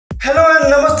Hello and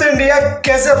नमस्ते India,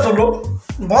 कैसे आप सब लोग।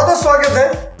 बहुत बहुत स्वागत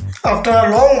है आफ्टर अ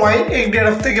लॉन्ग वाइल, 1-1.5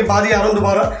 हफ्ते के बाद ही आ रहा हूँ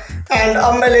दोबारा। एंड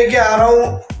अब मैं लेके आ रहा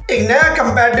हूँ एक नया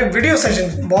कंपैरेटिव वीडियो सेशन।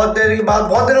 बहुत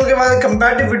दिनों के बाद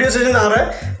कंपैरेटिव वीडियो सेशन आ रहा है।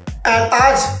 एंड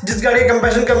आज जिस गाड़ी का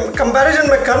कंपैरिजन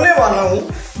मैं करने वाला हूँ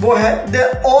वो है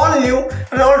the all new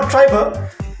Renault Triber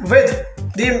with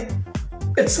the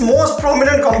it's most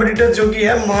prominent competitor जो कि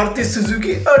है मारुति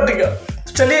सुजुकी अर्टिगा।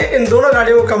 चलिए इन दोनों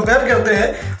गाड़ियों को कंपेयर करते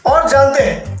हैं और जानते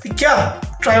हैं कि क्या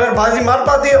ट्राइबर बाजी मार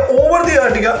पाती है ओवर द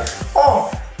अर्टिगा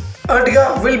और Ertiga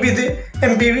will be the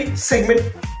MPV segment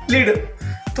leader.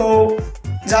 तो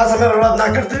ज़्यादा समय बर्बाद ना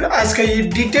करते हुए आज का ये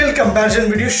डिटेल कंपैरिजन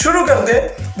वीडियो शुरू करते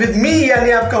हैं विद मी,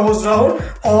 यानी आपका होस्ट राहुल।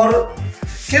 और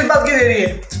किस बात की देरी है,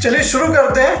 तो चलिए शुरू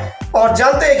करते हैं और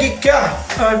जानते हैं कि क्या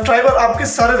ट्राइबर आपके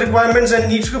सारे रिक्वायरमेंट्स एंड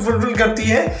नीड्स को फुलफिल करती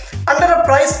है under a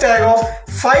price tag of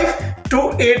 5 to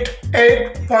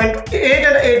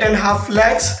 8.5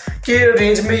 lakhs के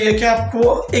रेंज में। ये क्या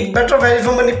आपको एक better value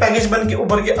for money package बन के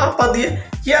उभर के आ पाती है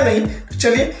या नहीं। तो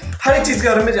चलिए हर एक चीज़ के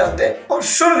बारे में जानते हैं और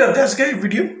शुरू करते हैं इसके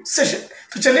वीडियो सेशन।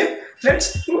 तो चलिए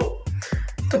लेट्स गो।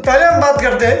 तो पहले हम बात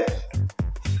करते हैं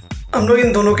हम लोग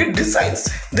इन दोनों के डिज़ाइन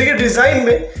से। देखिए डिज़ाइन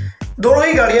में दोनों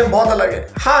ही गाड़ियाँ बहुत अलग है।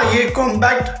 हाँ, ये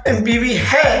कॉम्पैक्ट एमपीवी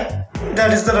है,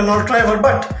 that is the Renault Triber,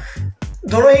 but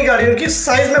दोनों ही गाड़ियों की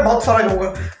साइज़ में बहुत फ़र्क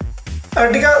होगा।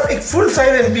 अर्टिगा एक फुल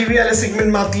साइज एमपीवी वाले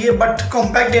सेगमेंट में आती है, बट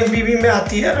कॉम्पैक्ट एमपीवी में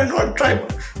आती है रेनॉल्ट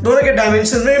ट्राइबर। दोनों के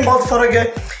डायमेंशन में भी बहुत फ़र्क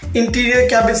है, इंटीरियर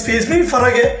कैबिन स्पेस में भी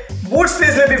फ़र्क है, बूट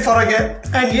स्पेस में भी फ़र्क है।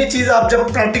 एंड ये चीज़ आप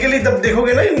जब प्रैक्टिकली तब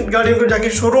देखोगे ना इन गाड़ियों को जाके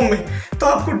शोरूम में, तो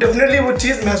आपको डेफिनेटली वो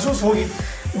चीज़ महसूस होगी।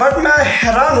 बट मैं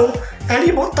हैरान हूँ एंड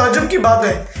ये बहुत ताज्जुब की बात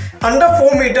है, अंडर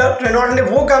 4 मीटर रेनॉल्ट ने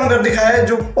वो काम कर दिखाया है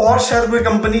जो और शायद कोई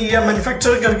कंपनी या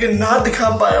मैन्युफैक्चर करके ना दिखा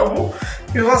पाया हो।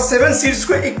 बिकॉज 7 सीट्स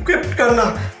को इक्विप करना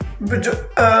जो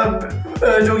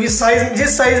कि साइज,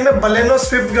 जिस साइज में बलेनो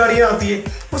स्विफ्ट गाड़ियाँ आती है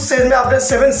उस साइज में आपने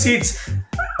 7 सीट्स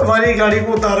वाली गाड़ी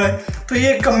को उतारा है। तो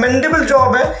ये कमेंडेबल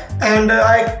जॉब है and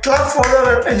I clap for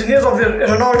the engineers of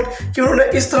Renault कि उन्होंने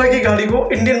इस तरह की गाड़ी को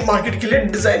इंडियन मार्केट के लिए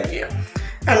डिज़ाइन किया।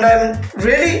 And I am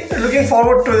really looking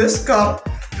forward to this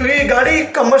car, क्योंकि ये गाड़ी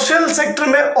कमर्शियल सेक्टर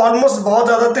में ऑलमोस्ट बहुत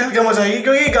ज़्यादा तहलका मचाएगी।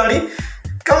 क्योंकि ये गाड़ी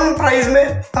कम प्राइस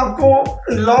में आपको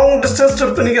लॉन्ग डिस्टेंस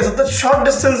ट्रिप तो नहीं कह सकता, शॉर्ट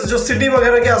डिस्टेंस जो सिटी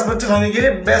वगैरह के आसपास चलाने के लिए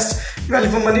best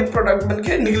value for money product बन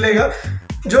के निकलेगा।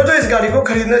 जो इस गाड़ी को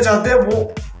खरीदना चाहते हैं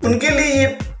वो उनके लिए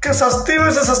ये सस्ती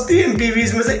में से सस्ती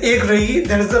एमपीवीज में से एक रहेगी,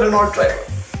 that is the Renault Triber.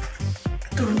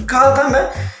 तो कहा था मैं,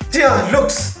 जी हाँ,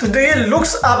 लुक्स। तो देखिए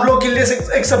लुक्स आप लोग के लिए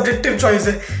एक सब्जेक्टिव चॉइस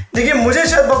है। देखिए मुझे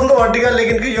शायद पसंद हो अर्टिगा,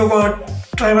 लेकिन कईयों को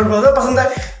ट्राइबर बहुत पसंद है।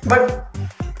 बट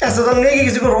ऐसा तो नहीं है कि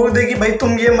किसी को रोक दे कि भाई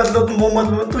तुम ये मत लो, तुम वो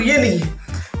मत लो। तो ये नहीं है,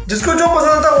 जिसको जो पसंद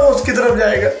आता है वो उसकी तरफ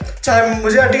जाएगा। चाहे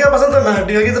मुझे अर्टिगा पसंद है, मैं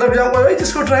अर्टिगा की तरफ जाऊँगा। भाई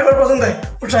जिसको ड्राइवर पसंद है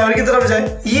वो ड्राइवर की तरफ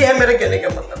जाए, ये है मेरे कहने का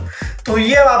मतलब। तो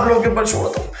ये आप लोगों के ऊपर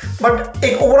छोड़ता हूँ, बट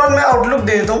एक ओवरऑल मैं आउटलुक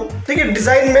दे देता हूँ। देखिए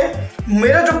डिज़ाइन में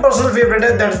मेरा जो पर्सनल फेवरेट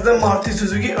है that is the Maruti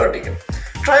Suzuki Ertiga.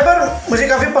 Triber मुझे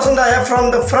काफ़ी पसंद आया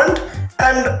from the front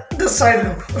end the side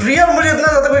look. Rear मुझे इतना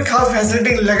ज़्यादा कोई खास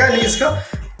फैसिलिटी लगा नहीं इसका,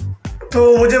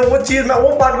 तो मुझे वो चीज़, मैं वो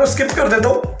पार्ट को स्किप कर देता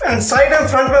हूँ। एंड साइड एंड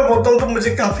फ्रंट में बोलता हूँ तो मुझे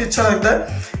काफ़ी अच्छा लगता है।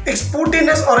 एक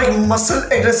स्पोर्टीनेस और एक मसल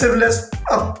एग्रेसिवनेस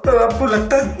आपको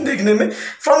लगता है देखने में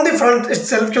फ्रॉम द फ्रंट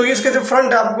इटसेल्फ, क्योंकि इसके जो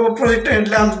फ्रंट है आपको projector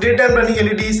headlamps, day time running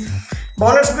LEDs,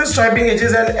 बॉनेट्स पे striping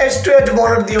ages and as to as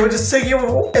bonnet दिए हुए, जिससे कि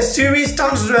वो एसयूवी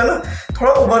स्टांस जो है ना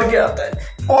थोड़ा उभर के आता है।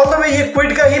 ऑल द वे ये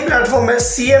क्विड का ही प्लेटफॉर्म है,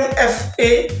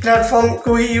 CMFA प्लेटफॉर्म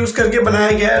को ही यूज़ करके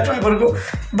बनाया गया है ट्राइबर को।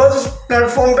 बस उस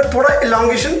प्लेटफॉर्म पे थोड़ा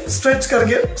इलांगेशन स्ट्रेच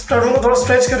करके, प्लेटफॉर्म को थोड़ा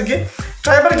स्ट्रेच करके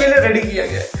ट्राइबर के लिए रेडी किया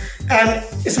गया है। एंड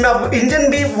इसमें आपको इंजन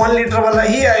भी 1 लीटर वाला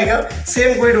ही आएगा,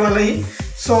 सेम क्विड वाला ही।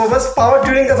 सो बस पावर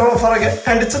ट्यूनिंग का थोड़ा फर्क है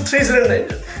and it's a 3 cylinder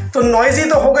engine. तो नॉइजी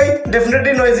तो होगा ही,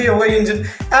 डेफिनेटली नॉइजी होगा ही engine.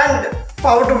 And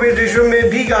power to weight ratio में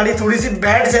भी गाड़ी थोड़ी सी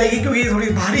बैठ जाएगी, क्योंकि ये थोड़ी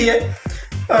भारी है।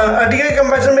 अर्टिगा के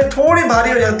कंपैरिजन में थोड़ी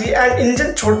भारी हो जाती है एंड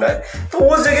इंजन छोटा है। तो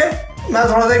उस जगह मैं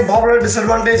थोड़ा सा एक बहुत बड़ा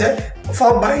डिसएडवांटेज है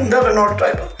for buying the Renault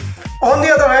Triber. On the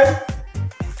other hand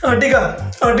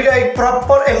Ertiga एक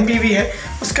प्रॉपर एमपीवी है,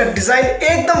 उसका डिज़ाइन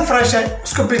एकदम फ्रेश है।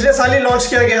 उसको पिछले साल ही लॉन्च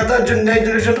किया गया था, जो नई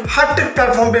जनरेशन हर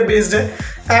प्लेटफॉर्म पे बेस्ड है।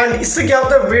 एंड इससे क्या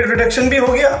होता है, वेट रिडक्शन भी हो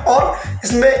गया और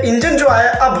इसमें इंजन जो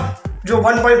आया अब जो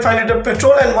 1.5 litre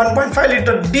petrol and 1.5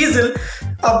 litre diesel,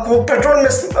 आपको पेट्रोल में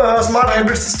स्मार्ट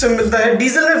हाइब्रिड सिस्टम मिलता है,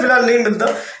 डीजल में फिलहाल नहीं मिलता।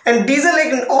 एंड डीजल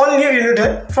एक ऑल न्यू यूनिट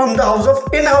है from the house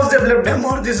of in house developed है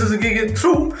मारुति सुजुकी के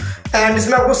थ्रू। एंड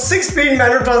इसमें आपको 6 स्पीड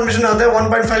मैनुअल ट्रांसमिशन आता है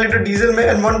 1.5 लीटर डीजल में,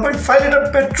 एंड 1.5 लीटर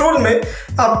पेट्रोल में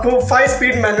आपको 5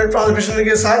 स्पीड मैनुअल ट्रांसमिशन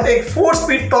के साथ एक 4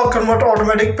 speed torque converter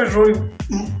automatic petrol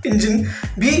engine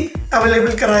भी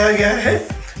अवेलेबल कराया गया है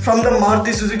from the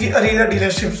Maruti Suzuki arena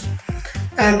dealerships.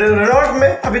 And Renault में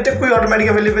अभी तक कोई ऑटोमेटिक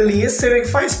अवेलेबल नहीं है, सिर्फ एक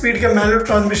 5 स्पीड का मैनुअल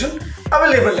ट्रांसमिशन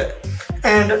अवेलेबल है।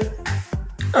 एंड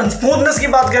स्मूथनेस की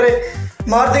बात करें,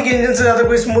 मारुति के इंजन से ज़्यादा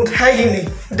कोई स्मूथ है ही नहीं,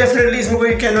 डेफिनेटली इसमें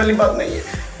कोई कहने वाली बात नहीं है।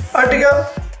 अर्टिगा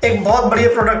एक बहुत बढ़िया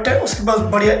प्रोडक्ट है, उसके पास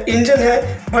बढ़िया इंजन है,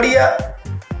 बढ़िया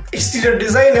एक्सटीरियर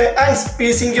डिज़ाइन है एंड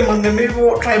स्पेसिंग के मामले में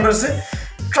वो ट्राइबर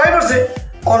से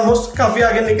ऑलमोस्ट काफ़ी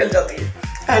आगे निकल जाती है।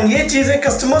 एंड ये चीज़ें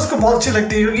कस्टमर्स को बहुत अच्छी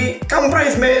लगती है, क्योंकि कम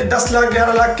प्राइस में 10 लाख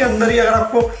 11 लाख के अंदर ही अगर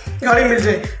आपको गाड़ी मिल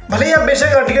जाए, भले ही आप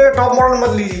बेशक अर्टिगा का टॉप मॉडल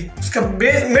मत लीजिए, उसका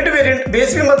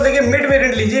बेस भी मत लेके मिड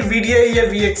वेरिएंट लीजिए, VDI या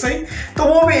VXI, तो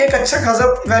वो भी एक अच्छा खासा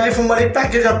वैल्यू फॉर मनी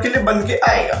पैकेज आपके लिए बन के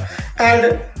आएगा। एंड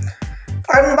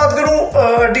अगर मैं बात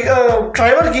करूँ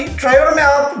ट्राइबर में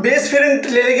आप बेस वेरिएंट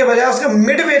लेने के बजाय उसका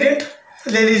मिड वेरिएंट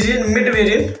ले लीजिए। मिड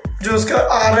वेरिएंट जो उसका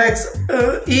RX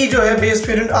E जो है बेस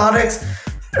वेरिएंट,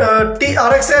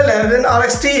 RXL है, देन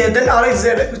RXT है, देन RXZ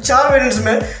है, 4 वेरिएंट्स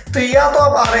में। तो या तो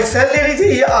आप RXL ले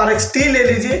लीजिए या RXT ले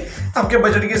लीजिए, आपके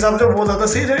बजट के हिसाब से बहुत ज़्यादा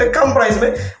सही रहेगा कम प्राइस में।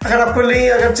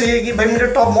 अगर चाहिए कि भाई मुझे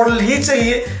टॉप मॉडल ही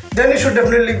चाहिए, then you should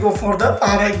definitely go for the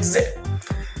RXZ।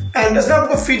 And इसमें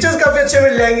आपको फीचर्स काफ़ी अच्छे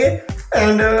मिल जाएंगे।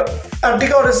 एंड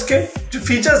अर्टिगा और इसके जो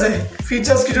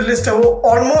फीचर्स की जो लिस्ट है वो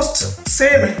ऑलमोस्ट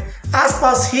सेम है,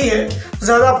 आसपास ही है,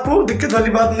 ज़्यादा आपको दिक्कत वाली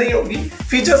बात नहीं होगी।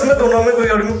 फीचर्स में दोनों में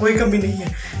कोई कमी नहीं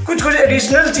है। कुछ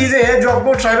एडिशनल चीज़ें हैं जो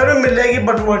आपको ट्राइबर में मिल जाएगी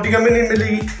बट वो अर्टिगा में नहीं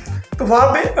मिलेगी, तो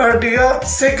वहाँ पे अर्टिगा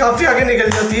से काफ़ी आगे निकल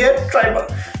जाती है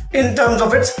Triber in terms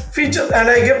of its features. And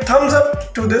I give Thums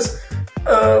up to this.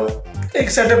 एक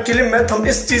सेटअप के लिए मैं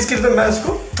इस चीज़ के लिए तो मैं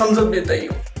इसको थम्स अप देता ही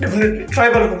हूँ डेफिनेटली,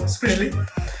 ट्राइबर को स्पेशली।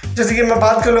 जैसे कि मैं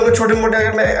बात कर लूँगा छोटे मोटे,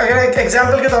 अगर एक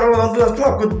एग्जांपल के तौर पर बताऊँ तो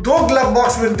आपको 2 ग्लव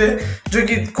बॉक्स मिलते हैं जो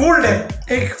कि कूल्ड है,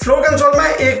 एक फ्लोर कंसोल में,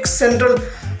 एक सेंट्रल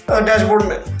डैशबोर्ड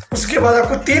में। उसके बाद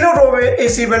आपको तीनों रो में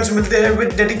AC वेंट्स मिलते हैं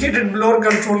विद डेडिकेटेड ब्लोअर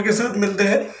कंट्रोल के साथ मिलते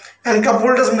हैं। एंड कप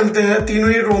होल्डर्स मिलते हैं तीनों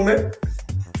ही रो में,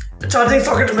 चार्जिंग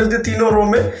सॉकेट मिलते हैं तीनों रो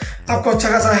में। आपको अच्छा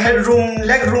खासा हेड रूम,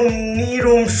 लेग रूम, नी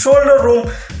रूम, शोल्डर रूम,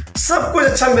 सब कुछ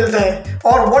अच्छा मिलता है।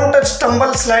 और 1 touch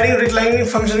tumble sliding reclining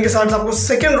function के साथ आपको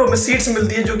सेकेंड रो में सीट्स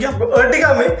मिलती है, जो कि आपको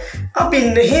अर्टिगा में अभी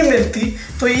नहीं मिलती।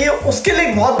 तो ये उसके लिए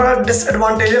एक बहुत बड़ा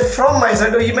डिसएडवांटेज है फ्रॉम माई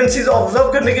साइड। और ये मैंने चीज़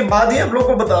ऑब्जर्व करने के बाद ही आप लोग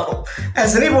को बता रहा हूँ,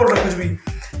 ऐसे नहीं बोल रहा कुछ भी।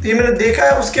 तो ये मैंने देखा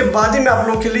है, उसके बाद ही मैं आप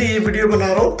लोग के लिए ये वीडियो बना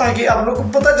रहा हूँ, ताकि आप लोग को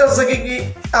पता चल सके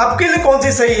कि आपके लिए कौन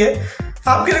सी सही है,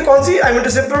 आपके लिए कौन सी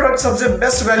प्रोडक्ट सबसे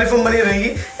बेस्ट वैल्यू फॉर मनी रहेगी।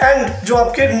 एंड जो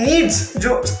आपके नीड्स,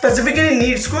 जो स्पेसिफिकली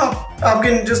नीड्स को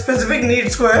आपके जो स्पेसिफिक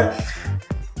नीड्स को है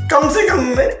कम से कम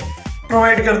में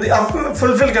प्रोवाइड कर दे, आपको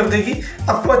फुलफिल कर देगी,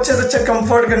 आपको अच्छे से अच्छा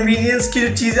कंफर्ट, कन्वीनियंस की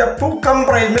जो चीज़ें आपको कम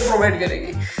प्राइस में प्रोवाइड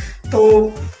करेगी।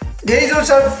 तो यही जो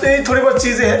थोड़ी बहुत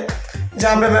चीज़ें हैं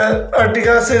जहाँ पे मैं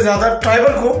अर्टिगा से ज़्यादा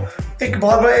ट्राइबर को एक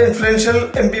बहुत बड़ा इन्फ्लुएंशियल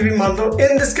MPV मानता हूँ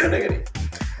इन दिस कैटेगरी।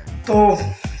 तो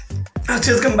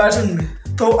अच्छे कंपैरिजन में,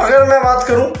 तो अगर मैं बात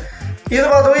करूं, ये तो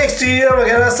बात होगी एक्सटीरियर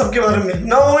वगैरह सबके बारे में।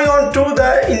 Now moving on to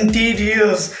the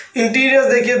interiors.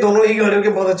 देखिए दोनों ही गाड़ियों के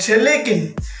बहुत अच्छे हैं,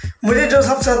 लेकिन मुझे जो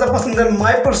सबसे ज़्यादा पसंद है,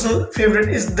 my personal favourite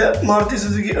is the Maruti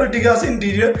Suzuki अर्टिगा's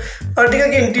interior. Ertiga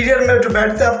के इंटीरियर में जो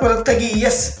बैठते हैं आपको लगता है कि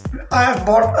yes I have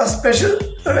bought a special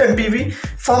MPV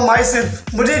for my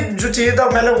self. मुझे जो चाहिए था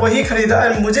मैंने वही खरीदा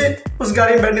एंड मुझे उस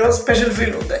गाड़ी में बैठने में स्पेशल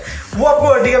फील होता है। वो आपको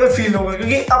अर्टिगा में फील होगा,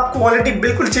 क्योंकि अब क्वालिटी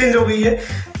बिल्कुल चेंज हो गई है,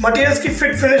 मटेरियल्स की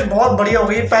फिट फिनिश बहुत बढ़िया हो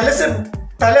गई है।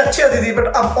 पहले अच्छी आती थी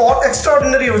बट अब और एक्स्ट्रा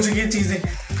ऑर्डिनरी हो चुकी है चीज़ें।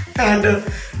 एंड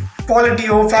क्वालिटी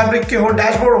हो, फैब्रिक के हो,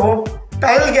 डैशबोर्ड हो,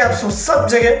 पैनल गैप्स हो, सब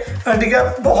जगह अर्टिगा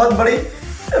बहुत बड़ी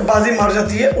बाजी मार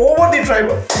जाती है ओवर द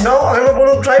ट्राइबर। नाउ अगर मैं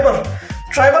बोलूँ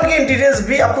ट्राइबर के इंटीरियर्स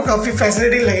भी आपको काफ़ी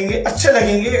फैसिनेटिंग लगेंगे, अच्छे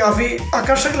लगेंगे, काफ़ी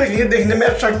आकर्षक लगेंगे, देखने में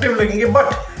अट्रैक्टिव लगेंगे।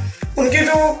 बट उनकी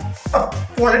जो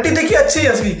क्वालिटी देखिए अच्छी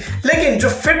है उसकी, लेकिन जो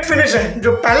फिट फिनिश है,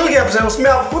 जो पैनल गैप्स है, उसमें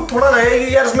आपको थोड़ा लगेगा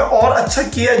कि यार इसमें और अच्छा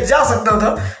किया जा सकता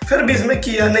था, फिर भी इसमें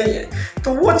किया नहीं है।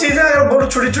 तो वो चीज़ें अगर बोलो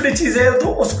छोटी छोटी चीज़ें हैं,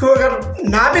 तो उसको अगर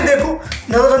ना भी देखो,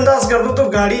 नज़रअंदाज कर दो, तो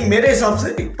गाड़ी मेरे हिसाब से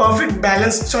एक परफेक्ट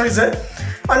बैलेंस चॉइस है।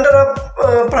 Under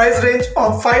a price range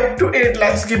of 5 to 8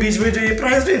 lakh के बीच में जो ये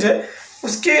प्राइस रेंज है,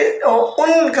 उसके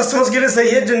उन कस्टमर्स के लिए सही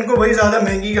है जिनको भाई ज़्यादा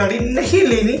महंगी गाड़ी नहीं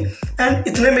लेनी एंड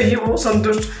इतने में ही वो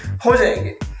संतुष्ट हो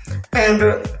जाएंगे। एंड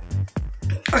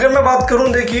अगर मैं बात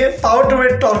करूं देखिए पावर टू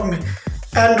वेट टॉर्क में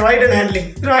एंड राइड एंड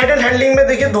हैंडलिंग में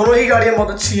देखिए दोनों ही गाड़ियां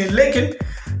बहुत अच्छी है, लेकिन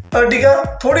अर्टिगा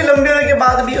थोड़ी लंबी होने के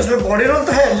बाद भी उसमें बॉडी रोल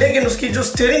तो है, लेकिन उसकी जो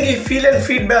स्टीयरिंग की फील एंड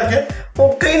फीडबैक है वो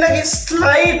कहीं ना कहीं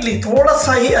स्लाइटली थोड़ा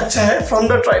सा ही अच्छा है फ्रॉम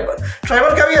द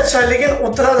ट्राइबर का भी अच्छा है, लेकिन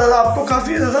उतना ज़्यादा आपको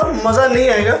काफ़ी ज़्यादा मज़ा नहीं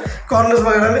आएगा कॉर्नर्स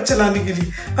वगैरह में चलाने के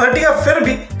लिए। अर्टिगा फिर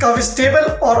भी काफ़ी स्टेबल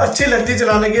और अच्छी लगती है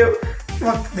चलाने के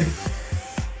वक्त में।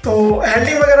 तो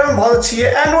हैंडलिंग वगैरह में बहुत अच्छी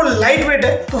है एंड वो लाइट वेट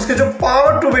है। तो उसके जो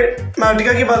पावर टू वेट, मैं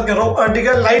अर्टिगा की बात कर रहा हूँ,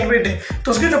 अर्टिगा लाइट वेट है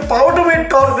तो उसकी जो power to wait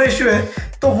torque ratio है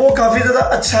तो वो काफ़ी ज़्यादा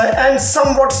अच्छा है and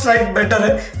some what slight better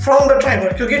है फ्रॉम द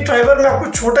ट्राइबर, क्योंकि ट्राइबर में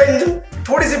आपको छोटा इंजन,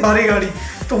 थोड़ी सी भारी गाड़ी,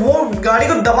 तो वो गाड़ी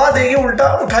को दबा देगी,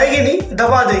 उल्टा उठाएगी नहीं,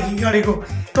 दबा देगी गाड़ी को।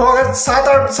 तो अगर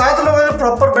 7 लोग अगर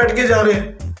प्रॉपर बैठ के जा रहे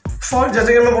हैं, फॉर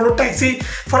जैसे कि मैं बोलूँ taxi,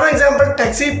 for example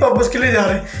taxi purpose के लिए जा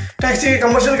रहे हैं, टैक्सी के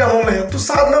कमर्शियल कामों में है, तो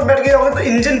 7 लोग बैठ के जाओगे तो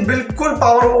इंजन बिल्कुल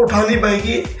पावर वो उठा नहीं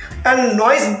पाएगी एंड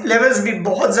नॉइज लेवल्स भी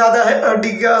बहुत ज़्यादा है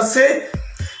अर्टिगा से,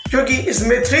 क्योंकि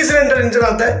इसमें 3 सिलेंडर इंजन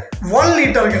आता है 1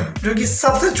 लीटर का, जो कि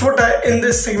सबसे छोटा है इन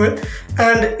दिस सेगमेंट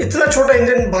एंड इतना छोटा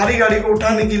इंजन भारी गाड़ी को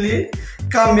उठाने के लिए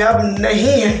कामयाब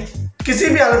नहीं है, किसी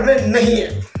भी हालत में नहीं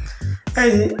है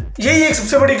एंड यही एक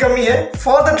सबसे बड़ी कमी है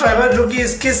फॉर द ट्राइबर, जो कि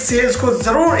इसके सेल्स को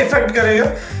ज़रूर इफेक्ट करेगा।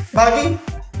 बाकी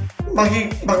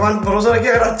भगवान भरोसा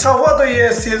रखिए, अगर अच्छा हुआ तो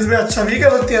ये सेल्स में अच्छा भी कर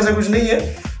सकती है, ऐसा कुछ नहीं है,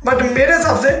 बट मेरे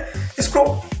हिसाब से इसको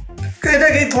कहीं ना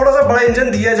कहीं थोड़ा सा बड़ा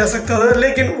इंजन दिया जा सकता था,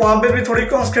 लेकिन वहाँ पे भी थोड़ी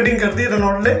कॉस्ट कटिंग कर दी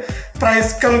रेनॉल्ट ने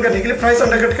प्राइस कम करने के लिए, प्राइस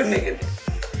अंडरकट करने के लिए।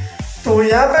 तो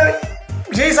यहाँ पर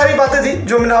यही सारी बातें थी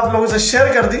जो मैंने आप लोगों से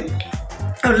शेयर कर दी।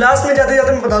 अब लास्ट में जाते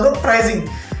जाते मैं बता दूँ, प्राइसिंग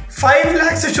 5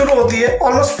 लाख से शुरू होती है,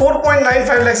 ऑलमोस्ट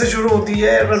 4.95 लाख से शुरू होती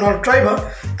है रेनॉल्ट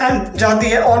ट्राइबर एंड जाती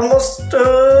है ऑलमोस्ट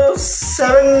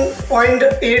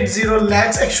 7.80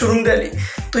 लाख एक शोरूम दिल्ली।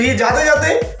 तो ये जाते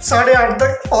जाते 8.5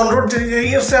 तक ऑन रोड चली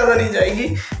जाएगी, उससे ज़्यादा नहीं जाएगी,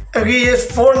 क्योंकि ये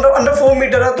अंडर 4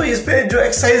 मीटर है, तो इस पर जो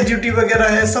एक्साइज ड्यूटी वगैरह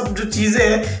है, सब जो चीज़ें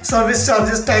हैं, सर्विस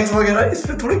चार्जेस, टैक्स वगैरह, इस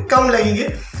पर थोड़ी कम लगेंगे,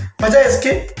 वजह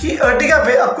इसके कि अर्टिगा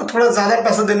पे आपको थोड़ा ज़्यादा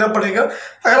पैसा देना पड़ेगा।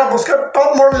 अगर आप उसका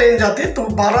टॉप मॉडल लेने जाते हैं तो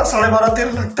 12,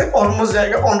 12.5-13 लाख तक ऑलमोस्ट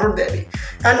जाएगा ऑन रोड दिल्ली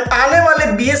एंड आने वाले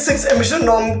BS6 एमिशन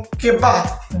नॉर्म के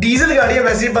बाद डीजल गाड़ियाँ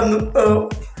वैसे ही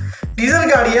डीजल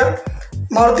गाड़ियाँ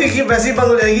मारुति की वैसे ही बंद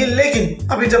हो जाएगी, लेकिन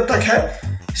अभी जब तक है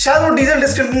शायद वो डीजल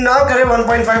डिस्कंटिन्यू ना करे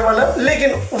 1.5 वाला,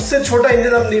 लेकिन उससे छोटा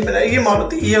इंजन अब नहीं बनाएगी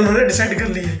मारुति, ये उन्होंने डिसाइड कर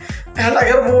लिया है एंड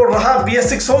अगर वो रहा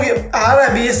BS6 हो गया, आ रहा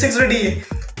है BS6 रेडी है,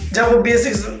 जब वो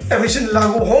BS6 एमिशन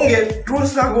लागू होंगे,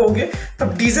 रूल्स लागू होंगे,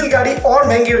 तब डीजल गाड़ी और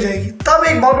महंगी हो जाएगी। तब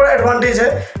एक बहुत बड़ा एडवांटेज है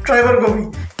ड्राइवर को भी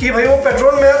कि भाई वो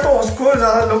पेट्रोल में है तो उसको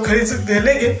ज़्यादा लोग खरीद सकते हैं,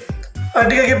 लेकिन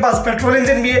अर्टिगा के पास पेट्रोल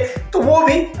इंजन भी है तो वो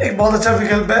भी एक बहुत अच्छा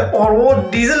विकल्प है और वो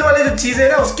डीजल वाली जो चीज़ें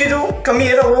हैं ना, उसकी जो कमी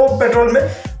है ना, वो पेट्रोल में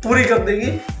पूरी कर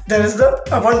देगी। That is the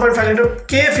 1.5 litre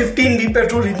K15D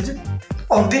petrol engine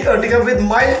of the Ertiga with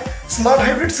mild smart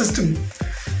hybrid system.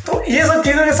 तो ये सब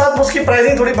चीज़ों के साथ उसकी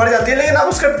प्राइसिंग थोड़ी बढ़ जाती है, लेकिन आप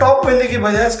उसका टॉप लेने की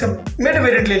बजाय उसका मिड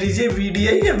वेरिएंट ले लीजिए,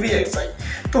 VDI या VXI,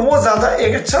 तो वो ज़्यादा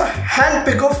एक अच्छा हैंड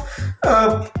पिक ऑफ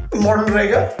मॉडल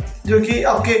रहेगा, जो कि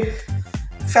आपके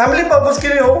फैमिली पर्पज़ के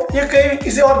लिए हो या कहीं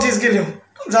किसी और चीज़ के लिए हो,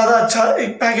 ज़्यादा अच्छा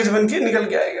एक पैकेज बन के निकल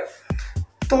के आएगा।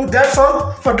 तो दैट्स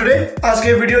ऑल फॉर टुडे। आज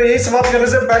के वीडियो यही समाप्त करने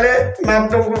से पहले मैं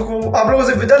आप लोगों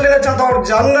से विदा लेना चाहता हूँ और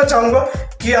जानना चाहूँगा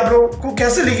कि आप लोगों को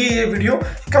कैसे लगी ये वीडियो।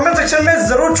 कमेंट सेक्शन में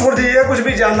ज़रूर छोड़ दीजिएगा, कुछ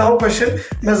भी जानना हो क्वेश्चन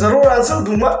मैं ज़रूर आंसर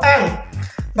दूंगा एंड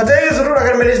बताइएगा ज़रूर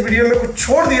अगर मैंने इस वीडियो में कुछ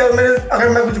छोड़ दिया, अगर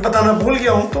मैं कुछ बताना भूल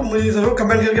गया हूँ तो मुझे ज़रूर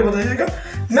कमेंट करके बताइएगा,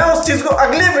 मैं उस चीज़ को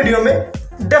अगले वीडियो में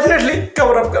डेफिनेटली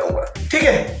कवर अप करूँगा, ठीक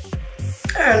है।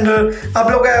 एंड आप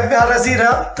लोग का प्यार ऐसे ही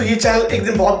रहा तो ये चैनल एक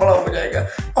दिन बहुत बड़ा हो जाएगा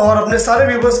और अपने सारे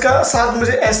व्यूवर्स का साथ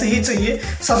मुझे ऐसे ही चाहिए।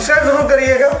 सब्सक्राइब जरूर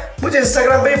करिएगा, मुझे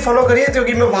इंस्टाग्राम पे ही फॉलो करिए,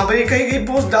 क्योंकि मैं वहाँ पे कहीं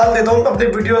पोस्ट डाल देता हूँ अपने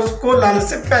वीडियोस को लाने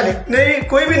से पहले,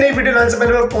 कोई भी नई वीडियो लाने से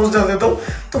पहले मैं पोस्ट डाल देता हूँ,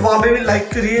 तो वहाँ पे भी लाइक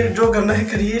करिए, जो करना है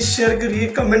करिए, शेयर करिए,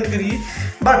 कमेंट करिए,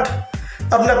 बट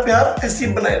अपना प्यार ऐसे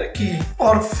ही बनाए रखिए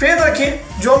और फेथ रखिए।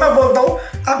 जो मैं बोलता हूँ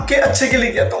आपके अच्छे के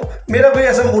लिए कहता हूँ, मेरा कोई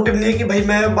ऐसा मोटिव नहीं है कि भाई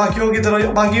मैं बाकियों की तरह,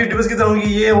 बाकी यूट्यूबर्स की तरह हूँ कि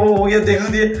ये वो हो गया दिखा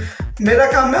दिए। मेरा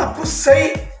काम है आपको सही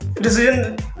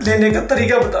डिसीजन लेने का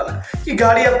तरीका बताना कि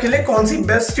गाड़ी आपके लिए कौन सी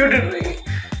बेस्ट सूटेड रहेगी।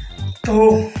 तो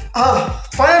हाँ,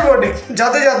 फाइनल वर्डिक्ट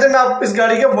जाते जाते मैं आप इस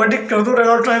गाड़ी का वर्डिक्ट कर दूँ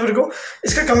रेनॉल्ट ट्राइबर को।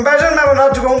 इसका कंपैरिजन मैं बना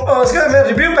चुका हूँ, इसका मैं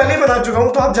रिव्यू पहले ही बना चुका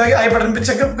हूँ, तो आप जाके आई बटन पे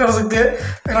चेकअप कर सकते हैं।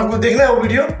 अगर आपको देखना है वो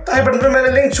वीडियो तो आई बटन पे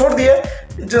मैंने लिंक छोड़ दिया है,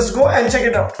 just go and check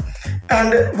it out.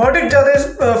 And verdict जाते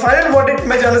फाइनल वर्डिक्ट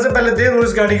मैं जाने से पहले दे दूँ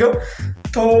इस गाड़ी को।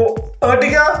 तो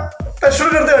अर्टिगा शुरू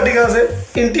करते हैं अर्टिगा से।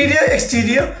 इंटीरियर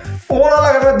एक्सटीरियर ओवरऑल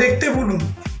अगर मैं देखते बोलूँ,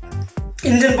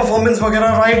 इंजन परफॉर्मेंस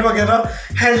वगैरह, राइड वगैरह,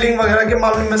 हैंडलिंग वगैरह के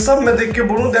मामले में सब मैं देख के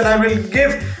बोलूँ, then I will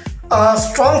give a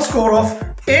strong score of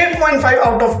 8.5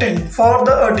 out of 10 for the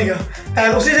Ertiga.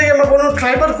 And उसी जगह मैं बोलूँ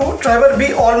ट्राइबर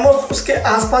भी ऑलमोस्ट उसके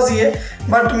आसपास ही है,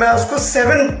 बट मैं उसको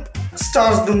 7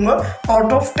 स्टार्स दूंगा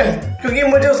आउट ऑफ 10, क्योंकि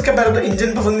मुझे उसके पहले तो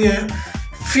इंजन पसंद नहीं आया,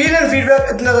 फील एंड फीडबैक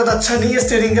इतना ज़्यादा अच्छा नहीं है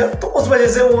स्टीयरिंग का, तो उस वजह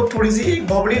से वो थोड़ी सी एक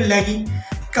बॉबली लैगी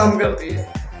काम करती है।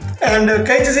 एंड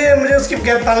कई चीज़ें मुझे उसकी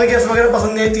पैनल गैस वगैरह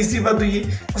पसंद नहीं आई। तीसरी बात तो ये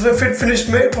उसमें फिट फिनिश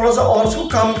में थोड़ा सा और उसको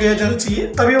काम किया जाना चाहिए,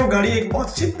 तभी वो गाड़ी एक बहुत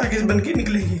अच्छी पैकेज बन के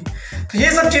निकलेगी। तो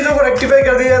ये सब चीज़ों को रेक्टिफाई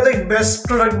कर दिया जाए तो एक बेस्ट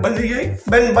प्रोडक्ट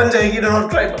बन जाएगी रेनॉल्ट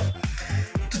ट्राइबर।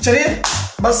 तो चलिए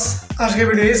बस आज की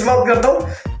वीडियो यही समाप्त करता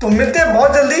हूँ। तो मिलते हैं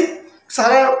बहुत जल्दी,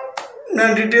 सारा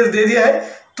मैंने डिटेल्स दे दिया है,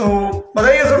 तो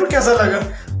बताइए ज़रूर कैसा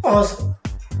लगा और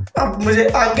अब मुझे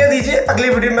आज्ञा दीजिए अगली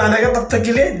वीडियो में आने का। तब तक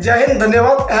के लिए जय हिंद,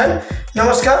 धन्यवाद एंड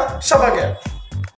नमस्कार, शब्बा खैर।